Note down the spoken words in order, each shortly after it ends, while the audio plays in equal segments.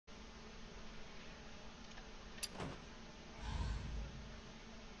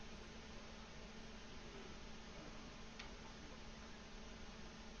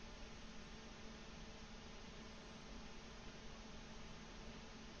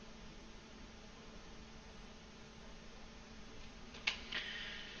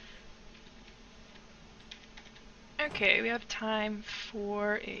Okay, we have time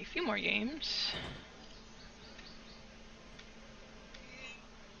for a few more games.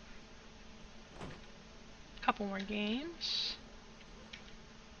 Couple more games.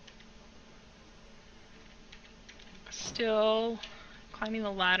 Still climbing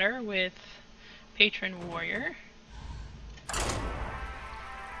the ladder with Patron Warrior.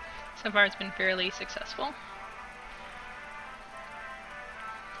 So far it's been fairly successful.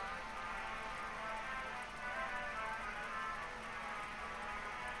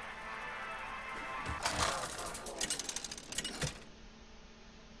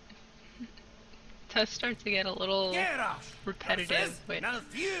 It does start to get a little repetitive with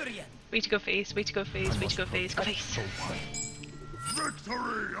wait to go face, wait to go face, wait to go face, go face.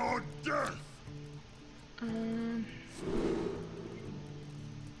 Victory or death!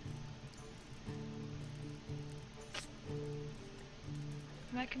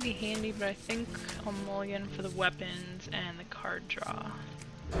 That could be handy, but I think I'll mulligan for the weapons and the card draw.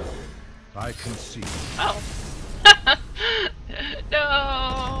 I concede. Oh!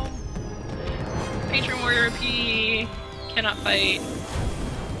 No! Patron Warrior P cannot fight.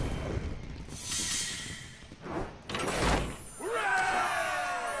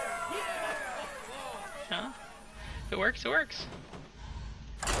 Huh? If it works, it works.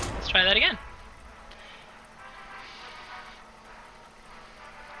 Let's try that again.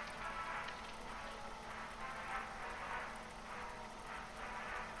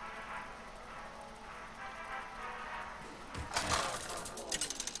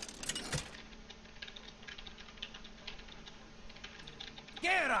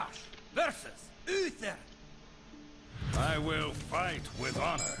 Versus Uther. I will fight with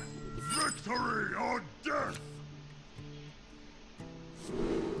honor. Victory or death!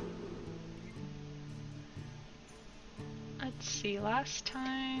 Let's see, last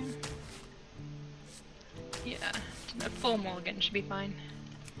time... Yeah, a full mulligan should be fine.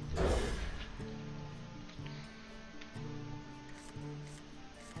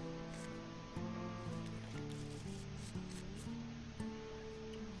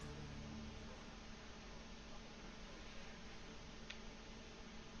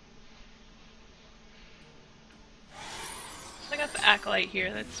 I got the Acolyte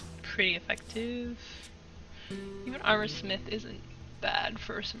here, that's pretty effective. Even Armor Smith isn't bad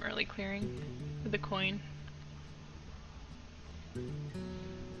for some early clearing with the coin.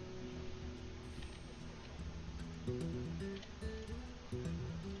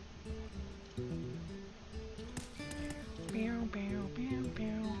 Bow, bow, bow,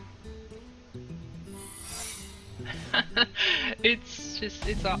 bow. It's just,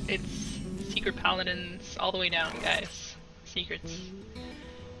 it's Secret Paladins all the way down, guys. Secrets.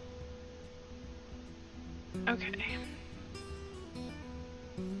 Okay.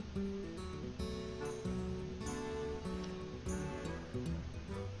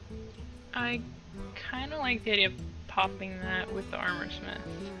 I kind of like the idea of popping that with the Armor Smith.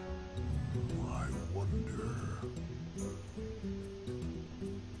 I wonder.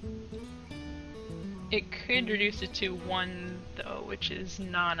 It could reduce it to 1 though, which is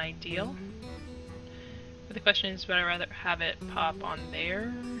non-ideal. But the question is, would I rather have it pop on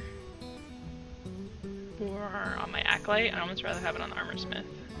there or on my Acolyte? I'd almost rather have it on the Armor Smith.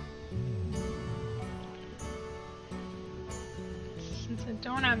 Since I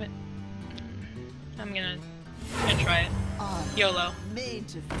don't have it, I'm gonna try it. YOLO. Made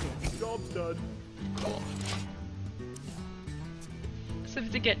to fit. Job's done. Cool. So if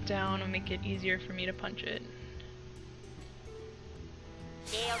to get down, it'll make it easier for me to punch it.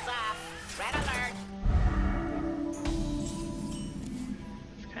 Shields up. Red alert.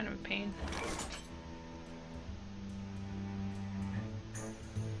 It's kind of a pain.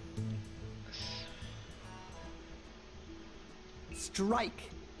 Strike.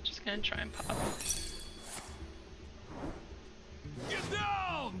 Just gonna try and pop. Get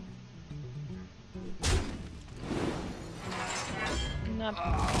down! Not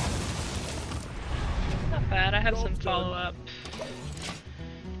bad. I have some follow-up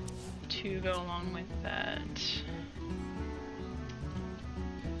to go along with that.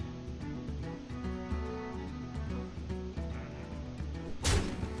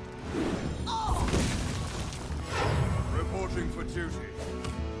 Reporting for duty.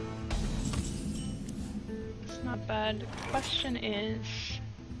 It's not bad. The question is,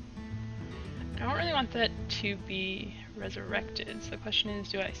 I don't really want that to be resurrected. So the question is,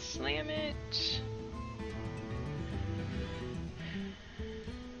 do I slam it?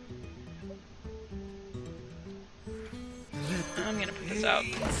 I'm gonna put this out.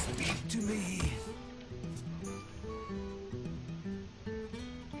 Speak to me.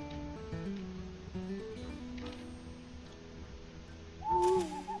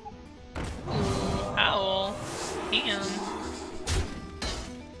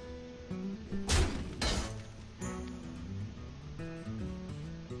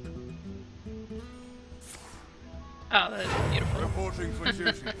 Oh, that is beautiful. Reporting for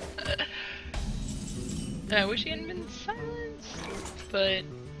duty. I wish he hadn't been silenced, but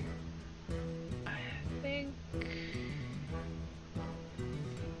I think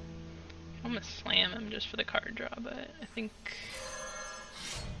I'm gonna slam him just for the card draw, but I think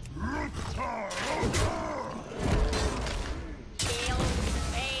I'm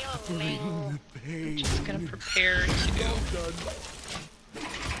just gonna prepare to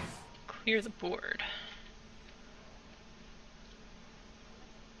clear the board.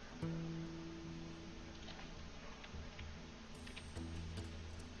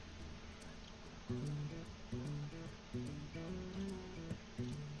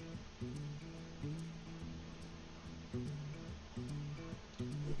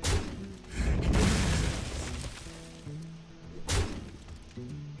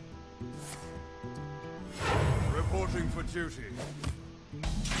 Reporting for duty.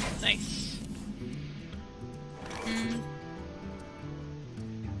 Nice.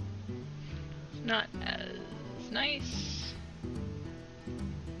 Not as nice.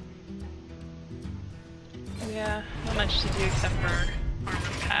 Yeah, not much to do except for armor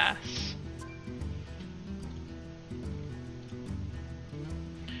pass.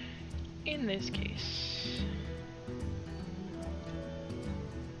 In this case.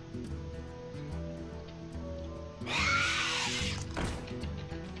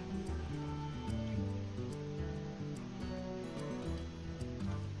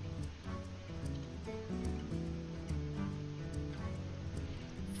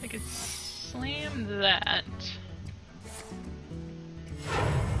 I could slam that.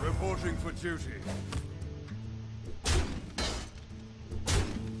 Reporting for duty.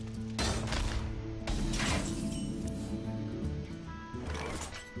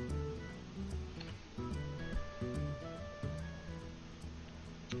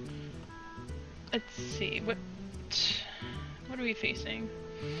 Let's see, what are we facing?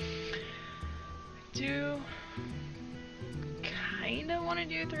 I do kinda want to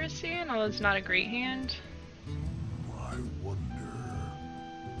do Thrissian, although it's not a great hand. I wonder.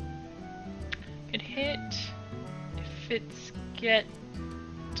 Could hit. If it's get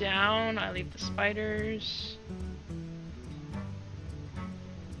down, I leave the spiders.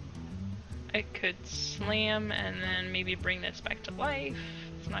 I could slam and then maybe bring this back to life.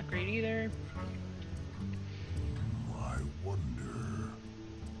 It's not great either. I wonder.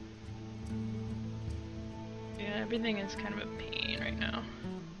 Yeah, everything is kind of a pain right now.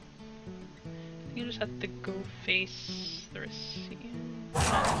 I think I just have to go face the Thrissian.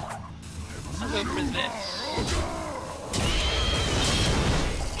 I'll go for this.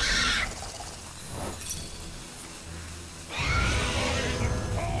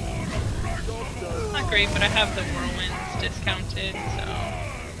 Not great, but I have the whirlwinds discounted, so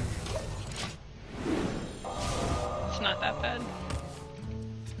it's not that bad.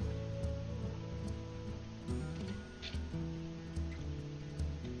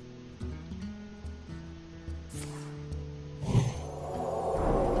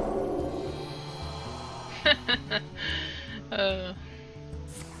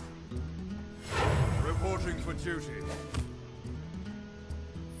 Reporting for duty.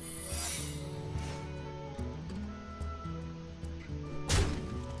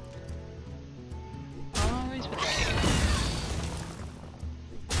 Always with the cave.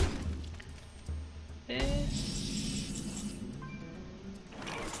 This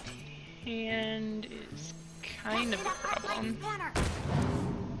hand is kind of a problem.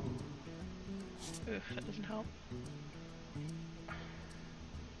 Oof, that doesn't help.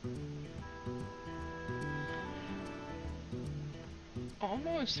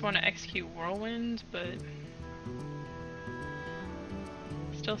 Almost want to execute Whirlwind, but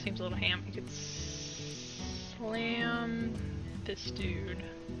still seems a little ham. You could slam this dude.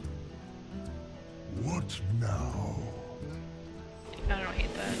 What now? I don't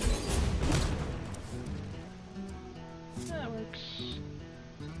hate that. That works.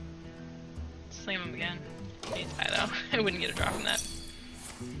 Slam him again. He's high though. I wouldn't get a draw from that.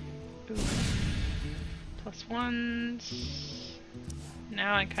 Ooh. Plus ones.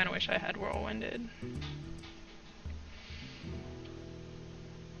 Now I kind of wish I had Whirlwinded.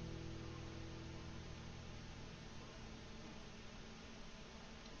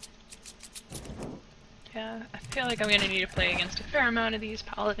 Yeah, I feel like I'm gonna need to play against a fair amount of these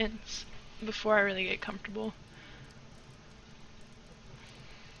paladins before I really get comfortable.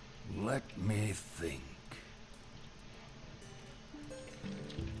 Let me think.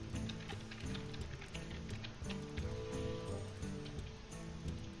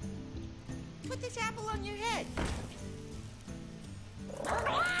 Put this apple on your head.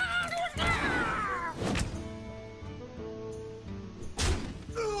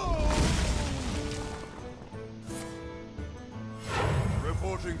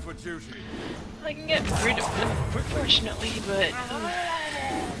 Reporting for duty. I can get rid of them, unfortunately, but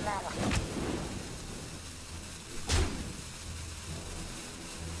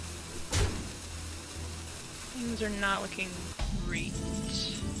things are not looking great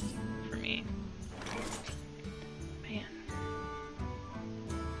for me. Man.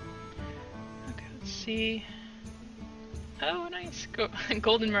 Okay, let's see. Oh, nice.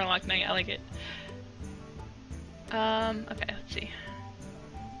 Golden Murloc Knight, I like it. Okay, let's see.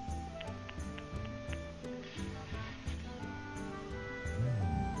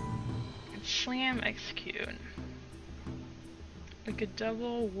 Slam, execute. We could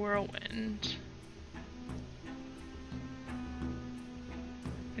double whirlwind.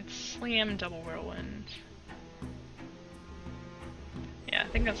 It's slam, double whirlwind. Yeah, I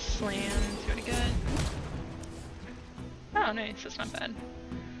think I'll slam. See what I get. Oh, nice. That's not bad.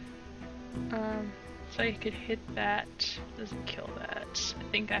 So I could hit that. Doesn't kill that. I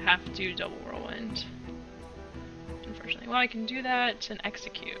think I have to do double whirlwind. Unfortunately. Well, I can do that and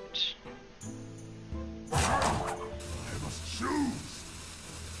execute. I must choose.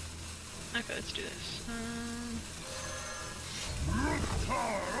 Okay, let's do this.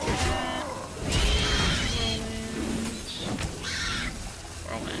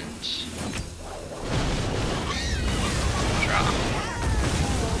 Whirlwind. Draw.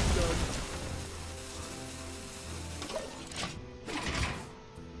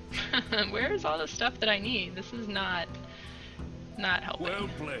 Where's all the stuff that I need? This is not helping. Well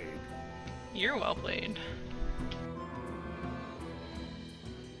played. You're well played.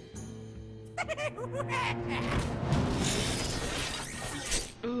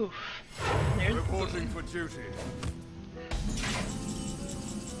 Oof. There's the Reporting boom. for duty.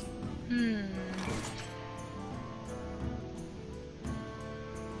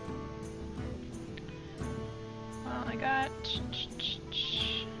 Well, I got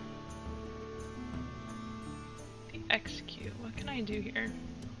the execute. What can I do here?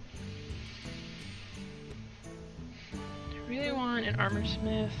 I really want an armor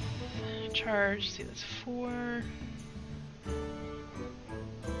smith charge. See, that's 4. I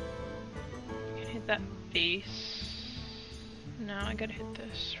can hit that base. No, I gotta hit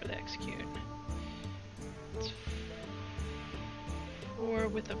this for the execute. It's 4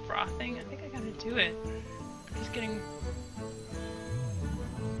 with the frothing. I think I gotta do it. He's getting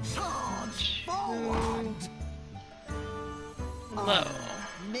Charge forward. low.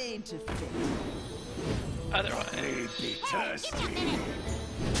 Made to fit. Otherwise, Be thirsty.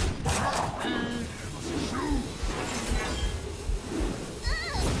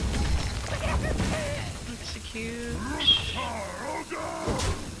 execute.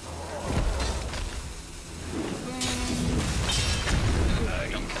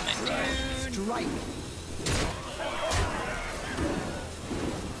 Don't kill my dude. Strike.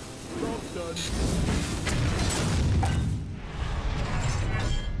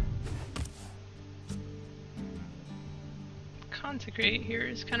 Consecrate here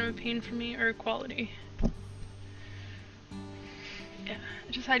is kind of a pain for me, or quality. Yeah,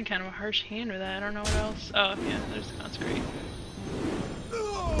 I just had kind of a harsh hand with that. I don't know what else. Oh, yeah, there's the consecrate.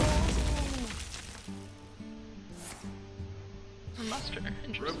 A muster.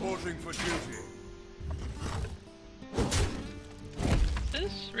 Interesting. Reporting for duty.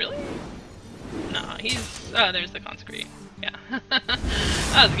 Is this really? No, he's. Oh, there's the consecrate. Yeah.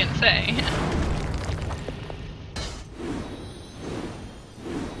 I was gonna say.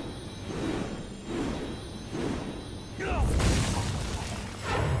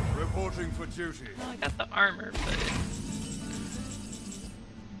 Reporting for duty. Well, I got the armor, but.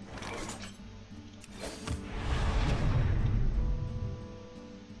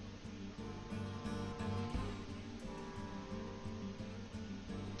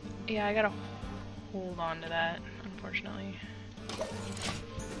 Yeah, I gotta hold on to that, unfortunately. I'm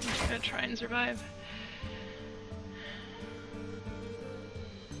just gonna try and survive.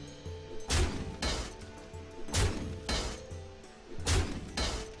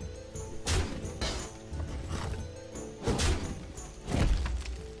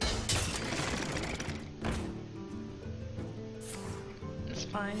 It's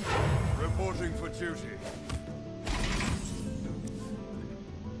fine. Reporting for duty.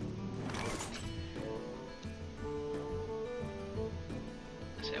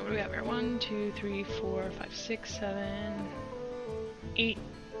 So what do we have here? 1, 2, 3, 4, 5, 6, 7, 8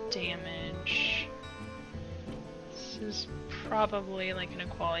 damage. This is probably like an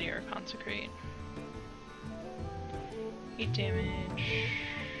equality or a consecrate. 8 damage.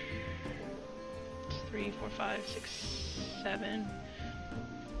 3, 4, 5, 6, 7.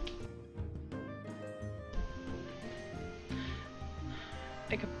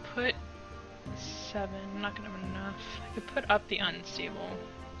 I could put 7. I'm not gonna have enough. I could put up the unstable.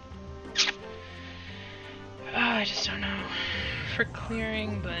 I just don't know. For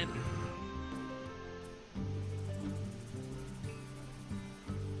clearing, but...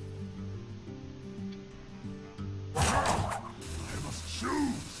 I must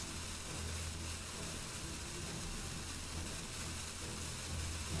choose.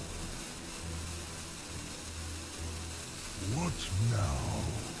 What now?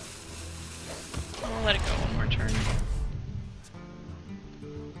 I'll let it go one more turn.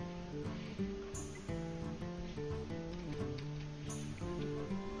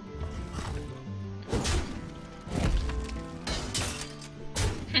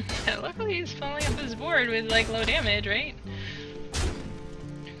 Luckily he's filling up his board with like low damage, right?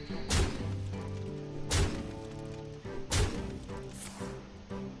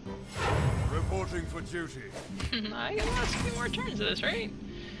 Reporting for duty. I can last a few more turns of this, right?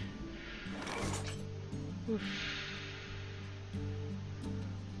 Oof.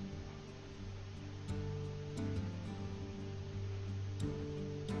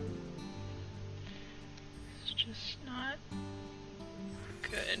 It's just not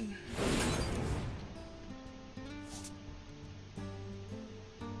good.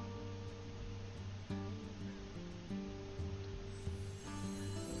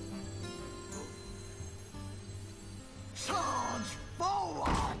 Charge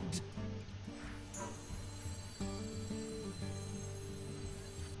forward!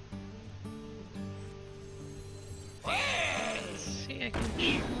 Let's see, I can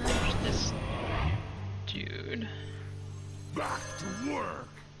charge this dude. Back to work!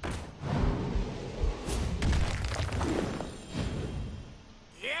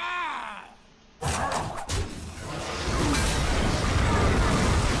 Yeah!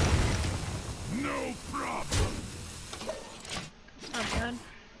 No problem! It's not bad.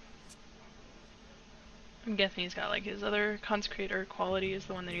 I'm guessing he's got like his other consecrator quality is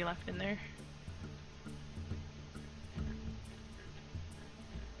the one that he left in there.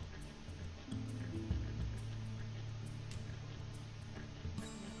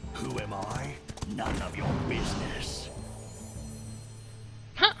 Who am I? None of your business.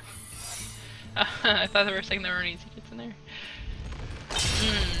 Huh! I thought there were saying there were any secrets in there.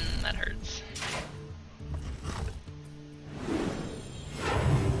 That hurts.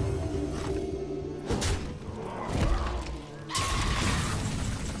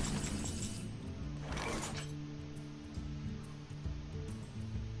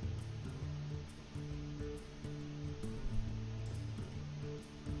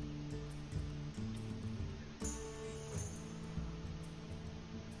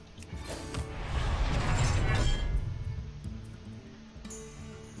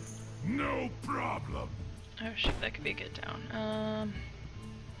 No problem. Oh shit, that could be a get down.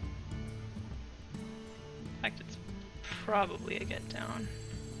 In fact, it's probably a get down.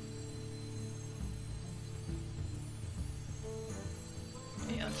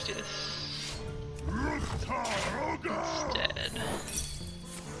 Yeah, let's do this instead.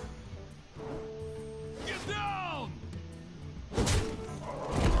 Get down!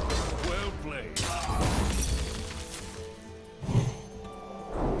 Well played.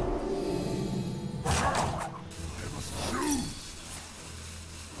 I must choose.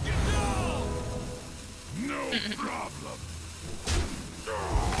 Get down! No problem.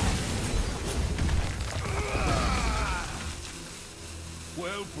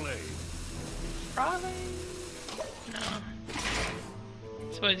 Well played. Probably. No.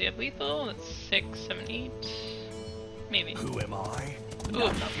 So what does he have? Lethal? That's 6, 7, 8. Maybe. Who am I? Oof.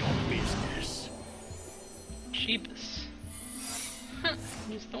 None of your business. Cheapest.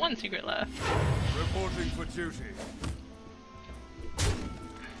 Just the one secret left. Reporting for duty.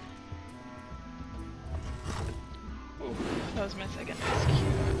 Ooh, that was my second execute.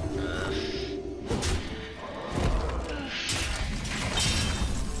 Ugh.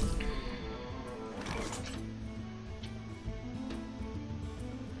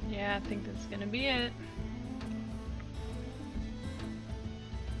 Yeah, I think that's gonna be it.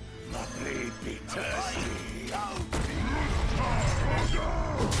 Lovely be thirsty.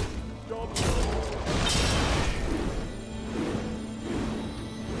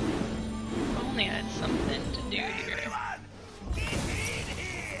 If only I had something to do here.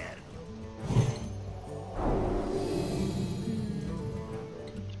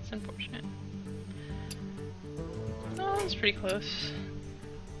 It's unfortunate. Oh, that was pretty close.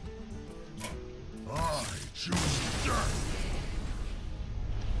 I choose dirt.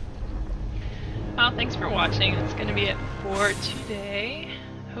 Well, thanks for watching. That's going to be it for today.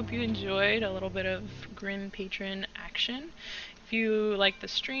 Hope you enjoyed a little bit of Grim Patron action. if you like the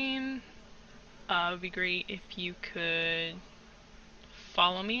stream, it would be great if you could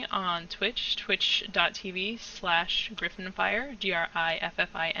follow me on Twitch, twitch.tv/griffinfire,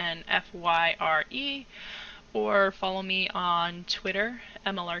 GRIFFINFYRE, or follow me on Twitter,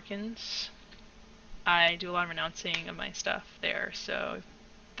 Emma Larkins. I do a lot of announcing of my stuff there, so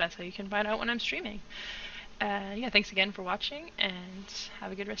that's how you can find out when I'm streaming. Yeah, thanks again for watching, and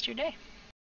have a good rest of your day.